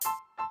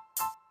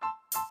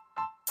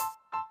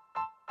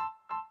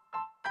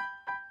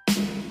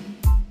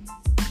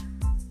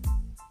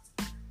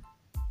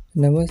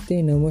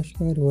Namaste,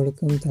 Namaskar,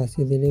 welcome,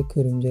 Tasidile,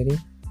 Kurumjari,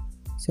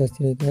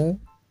 Sastrikal.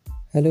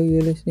 Hello,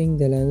 you're listening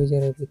the language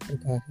Arabic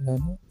Prakash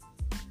Rana,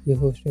 your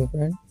host and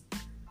friend.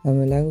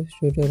 I'm a language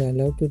tutor. I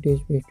love to teach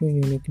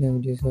 15 unique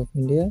languages of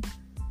India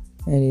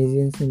and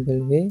easy and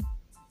simple way.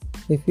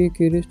 If you're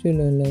curious to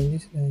learn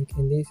languages like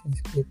Hindi,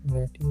 Sanskrit,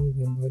 Marathi,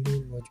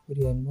 Bengali,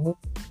 Bhojpuri and more,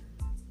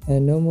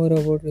 and know more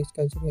about rich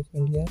culture of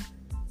India,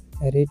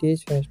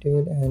 heritage,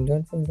 festival and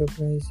learn from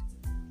enterprise,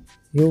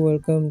 you're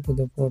welcome to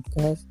the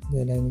podcast,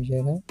 The Language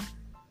Era.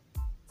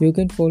 You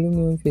can follow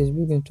me on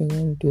Facebook,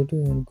 Instagram, Twitter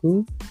and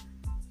Google.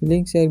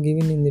 Links are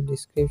given in the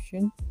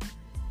description.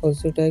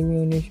 Also tag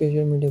me on your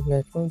social media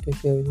platform to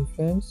share with your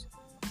friends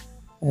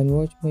and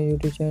watch my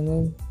YouTube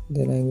channel,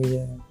 The Language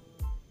Era.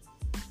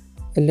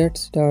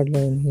 Let's start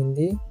learning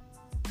Hindi.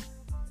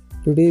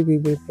 Today we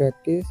will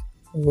practice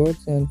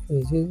words and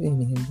phrases in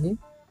Hindi.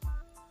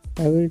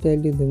 I will tell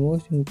you the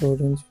most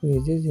important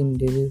phrases in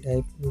daily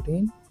life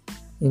routine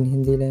in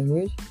Hindi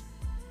language.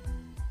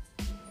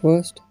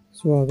 First,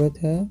 स्वागत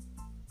है,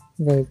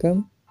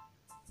 welcome,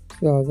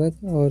 स्वागत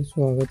और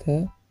स्वागत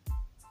है.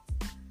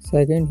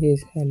 Second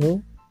is hello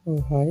और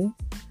हाय,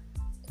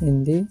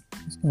 हिंदी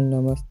इसका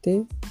नमस्ते.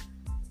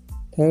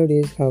 Third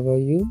is how are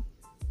you,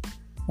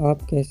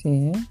 आप कैसे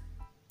हैं.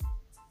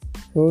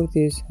 Fourth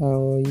is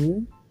how are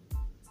you,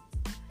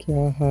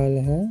 क्या हाल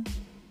है,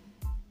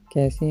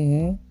 कैसे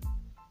हैं,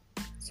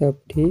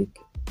 सब ठीक.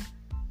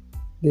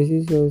 This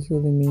is also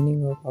the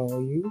meaning of how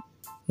are you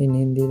in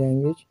Hindi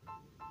language.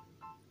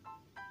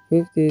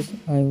 Fifth is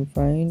I am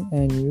fine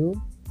and you,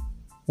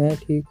 मैं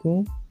ठीक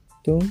हूँ,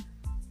 तुम.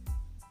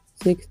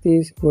 Sixth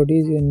is what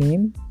is your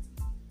name,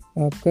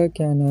 आपका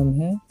क्या नाम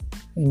है,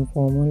 इन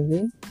फॉर्मल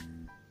वे.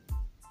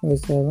 और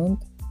seventh,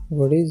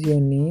 what is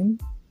your name,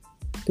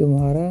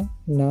 तुम्हारा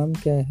नाम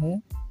क्या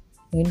है,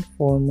 in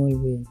formal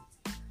way.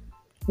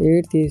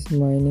 Eighth is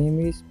my name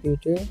is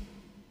Peter,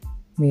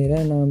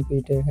 मेरा नाम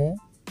पीटर है.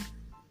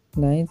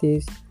 नाइन्थ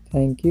इज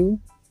थैंक यू,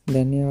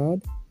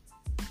 धन्यवाद.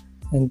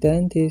 एंड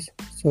टेंथ इज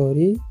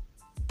सॉरी,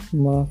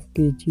 माफ़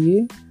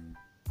कीजिए.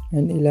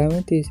 And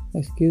 11th is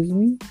excuse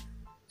me,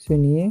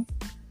 सुनिए.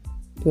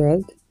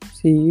 12th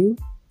सी यू,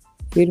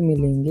 फिर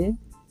मिलेंगे.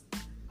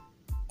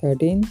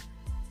 13th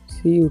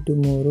सी यू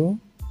टुमारो,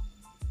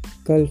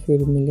 कल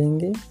फिर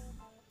मिलेंगे.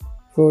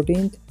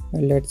 14th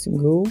लेट्स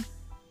गो,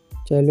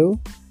 चलो.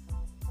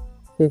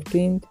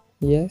 15th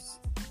यस,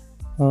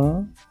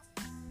 हाँ.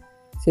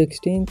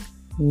 16th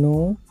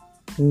नो,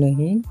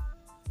 नहीं.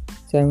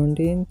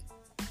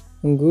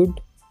 17th गुड,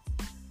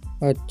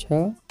 अच्छा.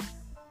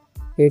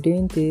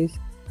 18th इज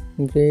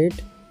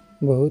ग्रेट,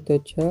 बहुत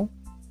अच्छा.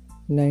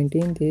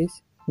 19th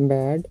इज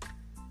बैड,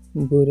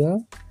 बुरा.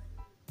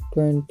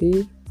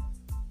 20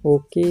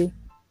 ओके,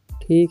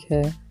 ठीक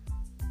है.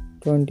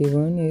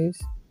 21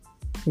 is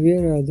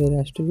where are the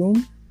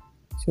restroom,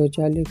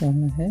 शौचालय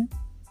कहाँ है.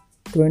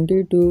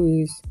 22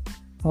 is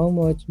how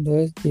much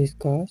does this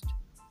cost,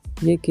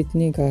 ये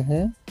कितने का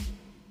है.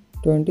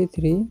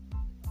 23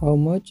 हाउ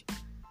मच,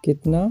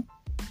 कितना.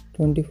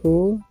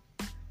 24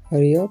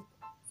 हरी अप,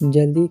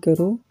 जल्दी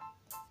करो.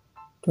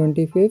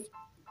 25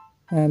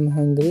 आई एम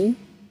हंग्री,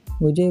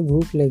 मुझे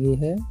भूख लगी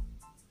है.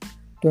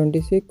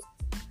 26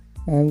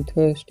 आई एम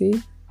थर्स्टी,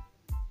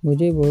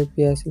 मुझे बहुत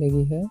प्यास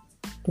लगी है.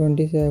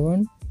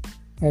 27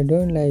 आई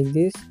डोंट लाइक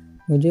दिस,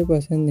 मुझे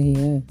पसंद नहीं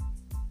है.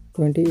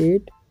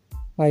 28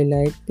 आई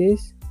लाइक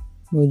दिस,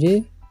 मुझे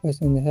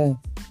पसंद है.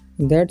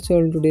 That's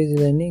all today's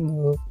learning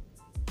of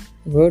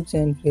words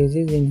and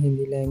phrases in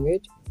Hindi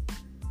language.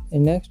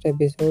 In next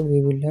episode we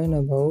will learn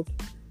about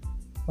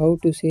how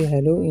to say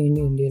hello in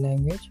Indian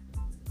language.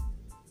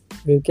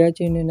 We'll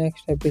catch you in the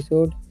next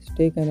episode.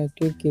 Stay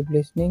connected, keep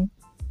listening.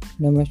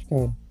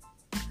 Namaskar.